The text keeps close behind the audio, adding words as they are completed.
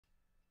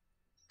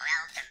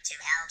to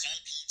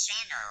LJP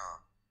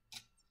channel.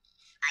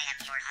 I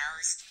am your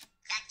host,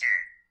 Vector.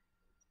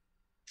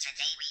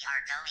 Today we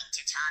are going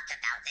to talk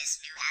about this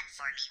new app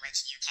for me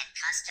which you can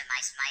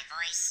customize my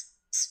voice,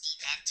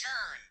 speed and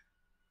tone.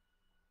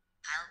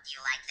 Hope you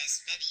like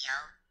this video.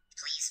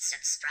 Please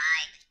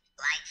subscribe,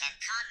 like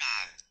and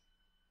comment.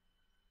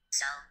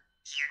 So,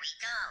 here we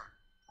go.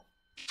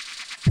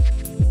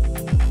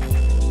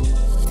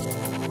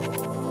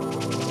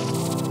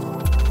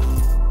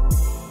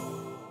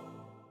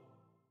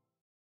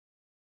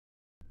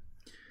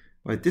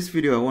 Right, this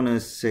video I want to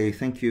say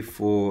thank you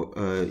for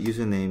a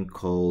username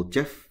called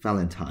Jeff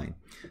Valentine.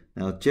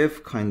 Now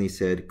Jeff kindly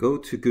said go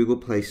to Google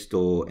Play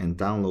Store and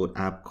download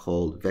app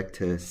called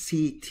Vector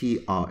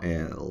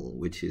CTRL,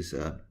 which is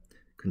a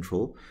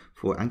control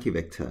for Anki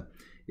Vector.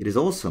 It is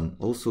awesome,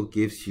 also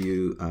gives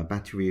you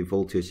battery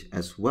voltage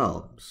as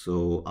well.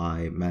 So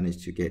I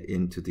managed to get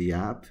into the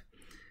app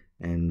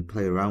and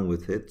play around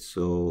with it.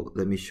 So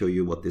let me show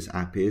you what this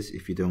app is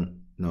if you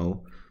don't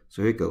know.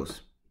 So here it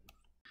goes.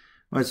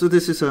 Alright, so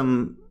this is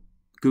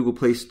Google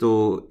Play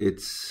Store.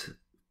 It's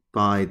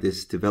by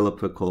this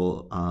developer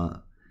called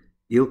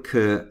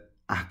Ilker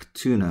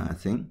Aktuna, I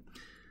think.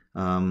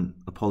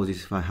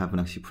 Apologies if I haven't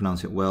actually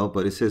pronounced it well,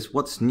 but it says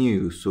what's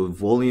new. So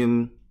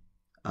volume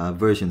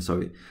version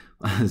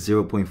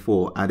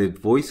 0.4 added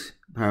voice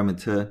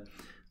parameter,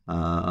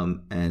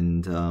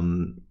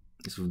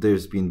 so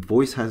there's been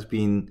voice has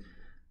been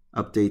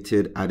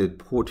updated, added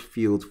port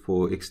field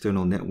for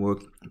external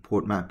network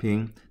port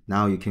mapping.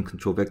 Now you can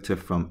control Vector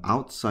from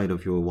outside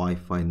of your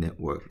Wi-Fi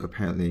network,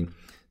 apparently.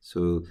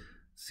 So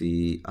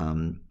the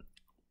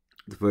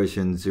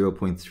version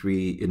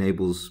 0.3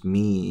 enables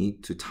me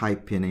to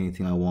type in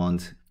anything I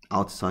want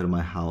outside of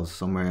my house,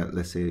 somewhere,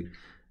 let's say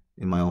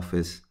in my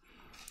office.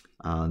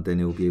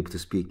 Then it will be able to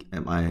speak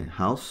at my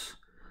house.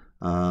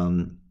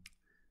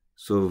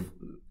 So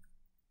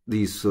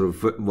these sort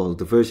of,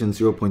 the version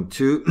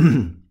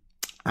 0.2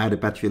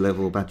 added battery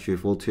level, battery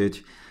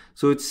voltage.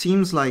 So it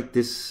seems like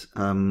this,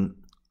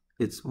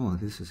 this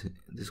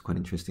is quite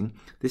interesting.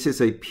 This is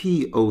a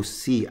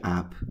POC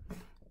app.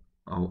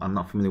 Oh, I'm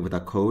not familiar with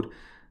that code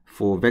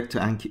for Vector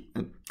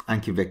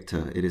Anki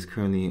Vector. It is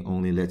currently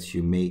only lets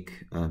you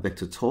make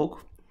Vector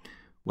talk,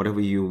 whatever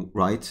you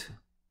write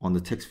on the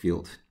text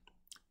field.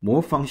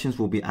 More functions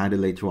will be added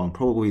later on,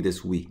 probably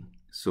this week.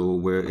 So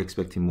we're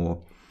expecting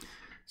more.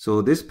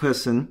 So this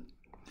person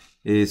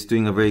is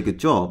doing a very good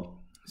job.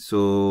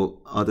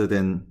 So other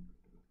than,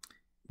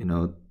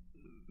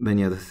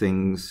 many other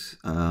things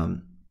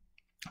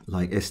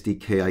like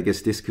SDK, I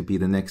guess this could be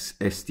the next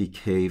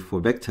SDK for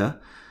Vector.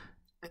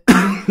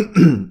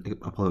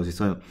 Apologies,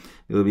 so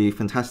it will be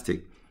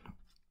fantastic.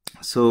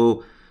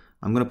 So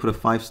I'm going to put a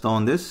 5-star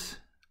on this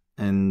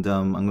and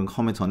I'm going to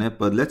comment on it,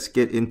 but let's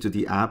get into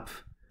the app.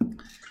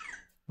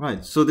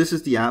 Right, so this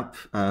is the app,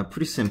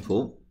 pretty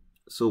simple.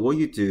 So what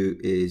you do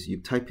is you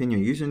type in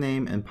your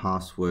username and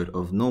password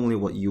of normally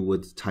what you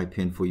would type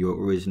in for your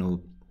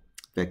original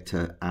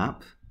Vector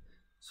app.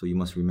 So you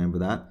must remember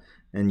that.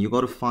 And you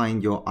got to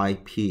find your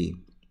IP.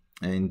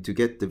 And to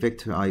get the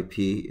Vector IP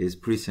is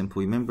pretty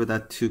simple. Remember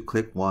that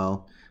 2-click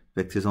while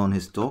Vector's on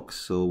his dock.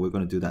 So we're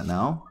going to do that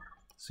now.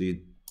 So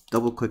you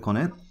double click on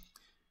it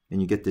and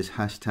you get this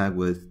hashtag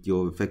with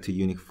your Vector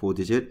unique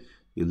 4-digit.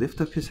 You lift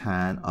up his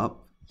hand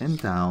up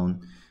and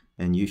down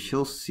and you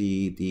shall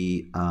see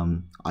the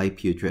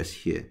IP address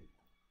here.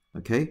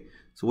 Okay,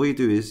 so what you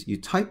do is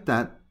you type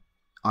that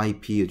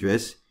IP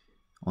address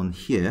on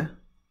here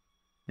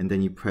and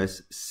then you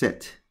press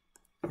set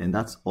and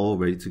that's all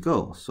ready to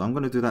go. So I'm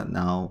going to do that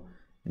now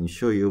and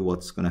show you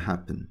what's going to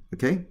happen.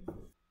 Okay,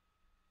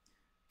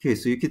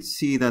 so you could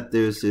see that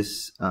there's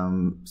this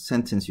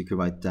sentence you could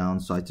write down.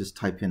 So I just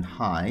type in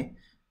hi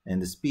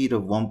and the speed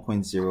of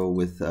 1.0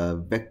 with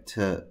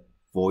Vector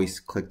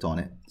voice clicked on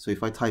it. So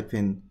if I type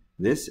in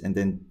this and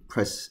then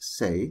press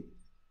say,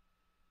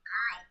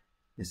 hi,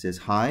 it says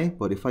hi,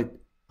 but if I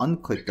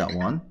unclick that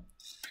one,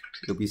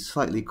 it'll be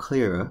slightly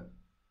clearer.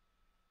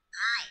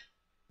 Hi.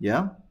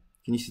 Yeah,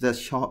 can you see that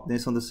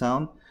sharpness on the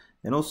sound?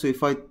 And also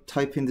if I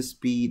type in the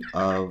speed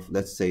of,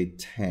 let's say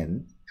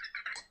 10,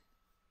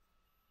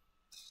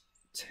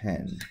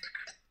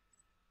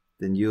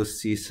 then you'll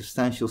see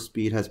substantial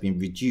speed has been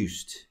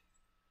reduced.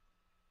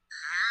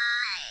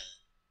 Hi.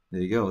 There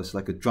you go, it's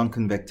like a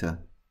drunken Vector.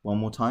 One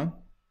more time.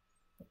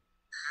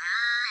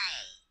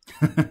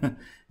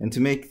 And to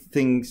make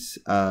things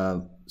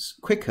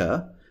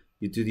quicker,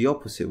 you do the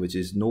opposite, which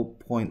is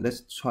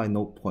let's try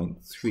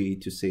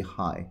 0.3 to say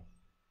hi.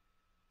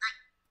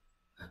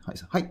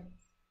 Hi.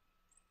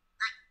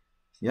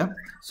 Yeah,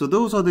 so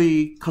those are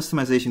the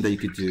customization that you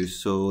could do.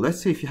 So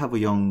let's say if you have a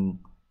young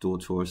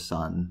daughter or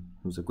son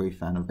who's a great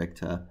fan of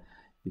Vector,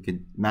 you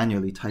could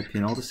manually type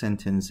in all the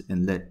sentence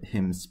and let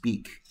him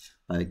speak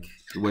like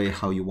the way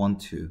how you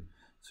want to.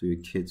 So your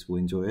kids will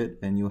enjoy it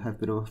and you'll have a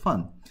bit of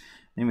fun.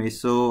 Anyway,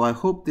 so I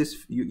hope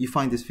you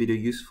find this video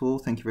useful.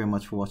 Thank you very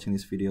much for watching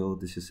this video.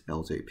 This is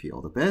LJP.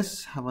 All the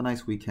best. Have a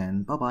nice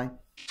weekend. Bye-bye.